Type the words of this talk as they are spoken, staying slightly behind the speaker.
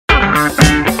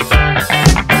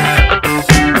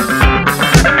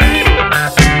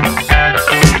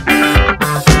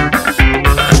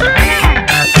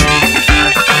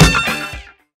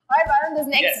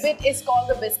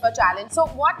challenge. So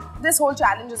what this whole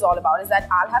challenge is all about is that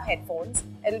I'll have headphones.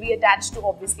 It'll be attached to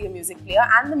obviously a music player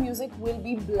and the music will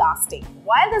be blasting.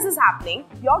 While this is happening,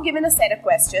 you're given a set of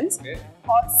questions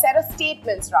or set of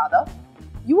statements rather.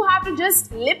 You have to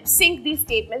just lip sync these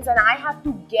statements and I have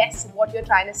to guess what you're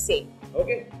trying to say.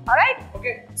 Okay. Alright?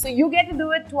 Okay. So you get to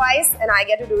do it twice and I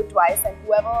get to do it twice and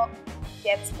whoever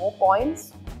gets more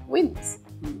points wins.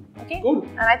 Okay? Cool.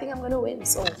 And I think I'm going to win.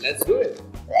 So let's do it.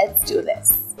 Let's do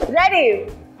this. Ready?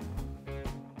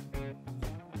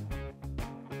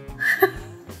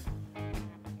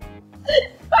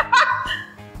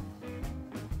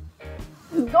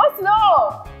 Go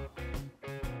slow.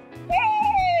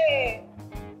 Hey.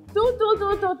 तू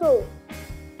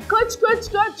कुछ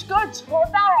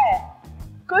होता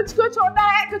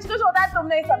है कुछ होता है तुम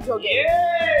नहीं समझोगे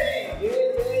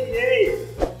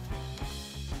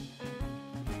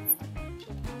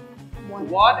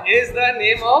What is the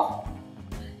name of?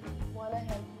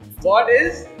 What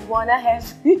is? Wanna help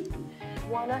me?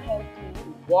 Wanna help me?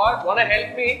 What? Wanna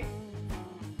help me?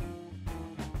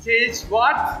 Change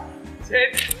what?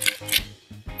 Change.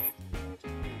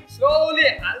 Slowly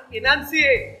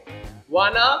enunciate.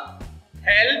 Wanna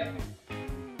help?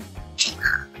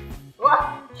 What?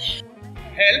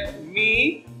 Help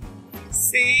me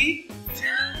see.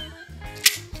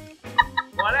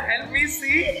 Wanna help me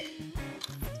see?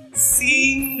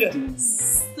 Sing.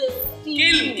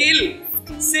 Kill.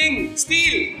 Sing.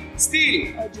 Steal.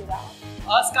 A giraffe.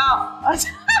 A scarf.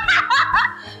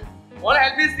 Wanna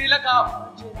help me steal a calf? A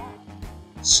giraffe.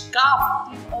 Scarf.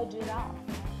 A giraffe.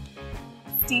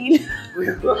 Steal.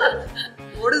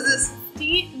 What is this?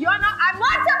 Steal. I'm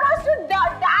not supposed to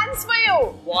dance for you.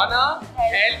 Wanna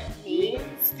help me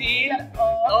steal a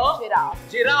giraffe.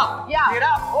 Giraffe. Yeah.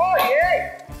 Giraffe. Oh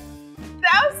yeah.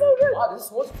 That was so good. Wow, this is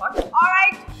so much fun.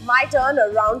 Alright, my turn,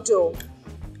 round 2.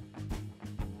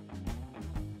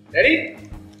 Ready?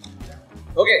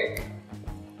 Okay.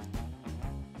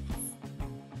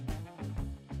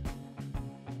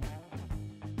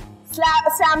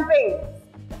 Stamping.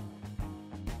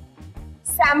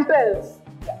 Samples.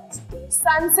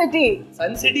 Sun City.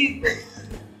 Sun City.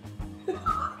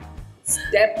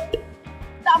 Step.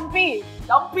 Tumpy.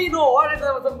 Tumpy, no. What is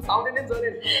some South Indian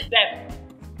surname? Step.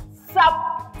 Step.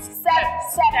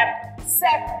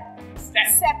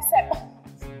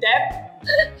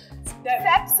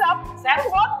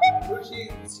 What?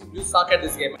 You suck at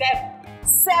this game.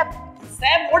 Step.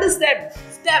 What is step?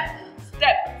 Step.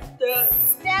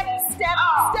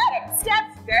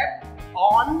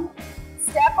 On.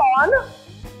 Step on.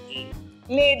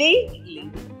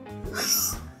 Lady.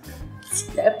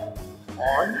 Step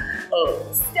on.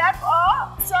 Step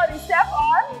on.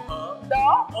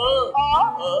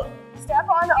 Step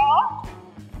on a.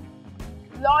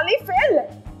 Lolly fill.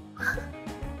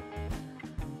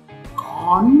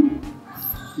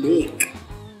 Cornflake.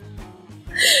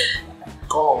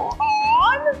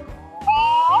 On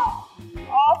a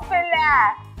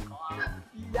fillet.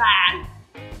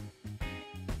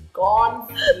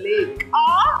 Cornflake.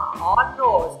 On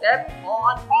no. Step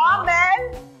on. Mel.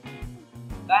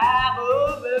 Babu.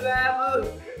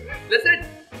 Listen.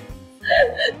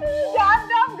 Damn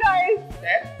dumb guys.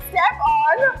 Step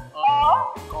on a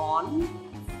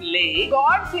cornflake.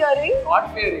 God-fearing.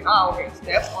 Okay.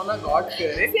 Step on a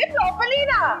God-fearing. Say properly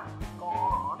na.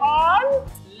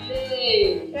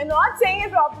 Cornflake. You're not saying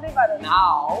it properly, Varun.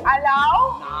 Now.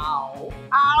 Allow. Now.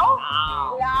 Ow.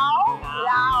 Now.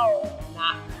 Low.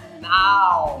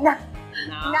 Now.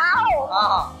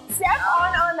 Now. Step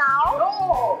on a now.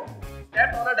 No.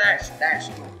 Step on a dash.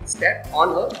 Step on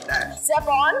a dash. Step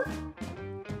on.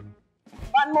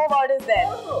 One more word is there.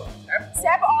 No.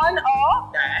 Step on a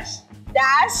dash.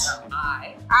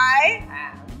 I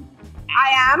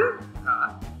am a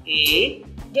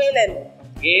Gaelyn.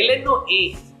 No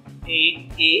a. I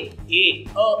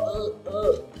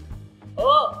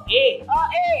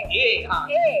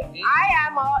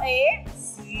am a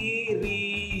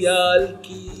serial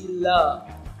killer.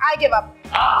 I give up.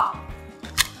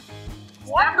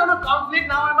 Stepped on a conflict,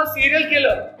 now I'm a serial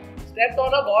killer. Stepped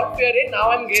on a God-fearing,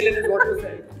 now I'm Gaelyn is what you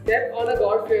said. Stepped on a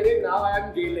God-fearing, now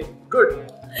I'm Gaelyn.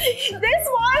 Good. This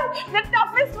one, the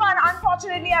toughest one.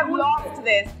 Unfortunately, I've lost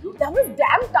this. That was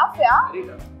damn tough, yeah? Very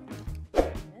tough.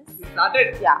 You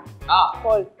started? Yeah.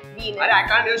 Cool. Venus. I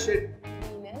can't hear shit.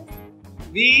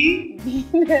 Venus.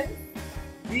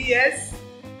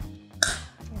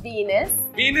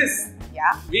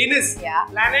 Yeah. Venus. Yeah.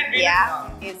 Planet Venus. Yeah.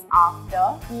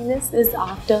 Venus is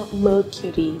after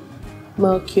Mercury.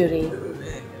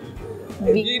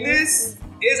 Venus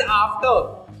is after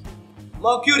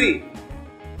Mercury.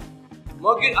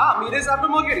 Venus after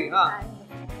Mercury.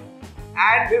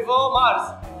 And before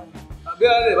Mars.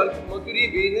 Mercury,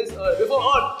 Venus, before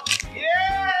Earth.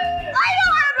 Yeah! I don't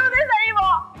want to do this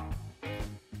anymore.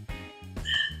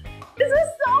 This is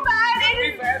so bad. To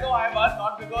be fair though, I won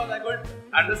not because I could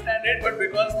understand it, but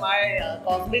because my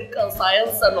cosmic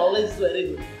science knowledge is very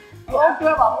good. You have to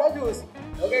have amla juice.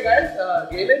 Okay guys,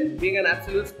 Gaelyn being an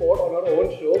absolute sport on her own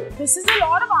show. This is a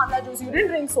lot of amla juice. You didn't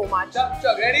drink so much.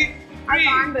 Chug, ready? 3, I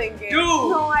can't drink it. 2,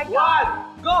 no, I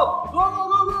can't. 1, go!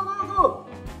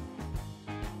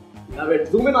 Now wait,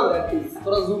 zoom in on that please.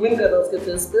 Thora zoom in kar uske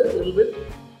chest pe a little bit.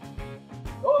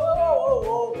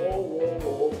 Oh.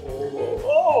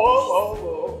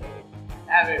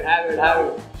 Have it.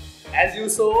 As you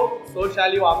sow, so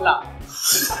shall you amla.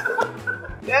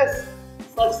 Yes,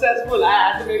 successful. I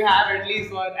had to have at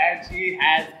least one, and she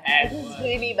has had one. This is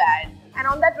really bad. And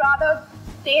on that rather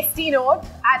tasty note,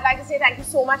 I'd like to say thank you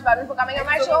so much, Varun, for coming on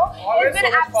my show. It's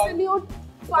been absolute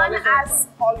fun as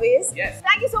always. Yes.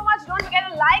 Thank you so much. Don't forget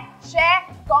to like, share,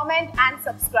 comment, and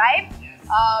subscribe. Yes.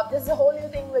 This is a whole new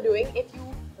thing we're doing. If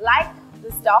you like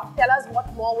this stuff, tell us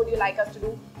what more would you like us to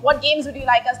do, what games would you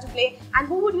like us to play, and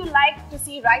who would you like to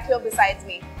see right here besides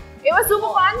me. It was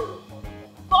super fun.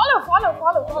 Follow.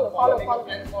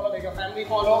 Make your family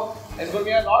follow. It's going to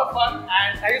be a lot of fun,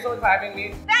 and thank you so much for having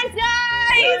me. Thanks,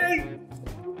 guys! Bye.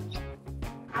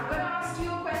 I'm going to ask you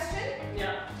a question.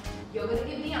 Yeah. You're going to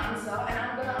give the answer, and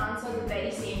I'm going to answer the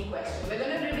very same question. We're going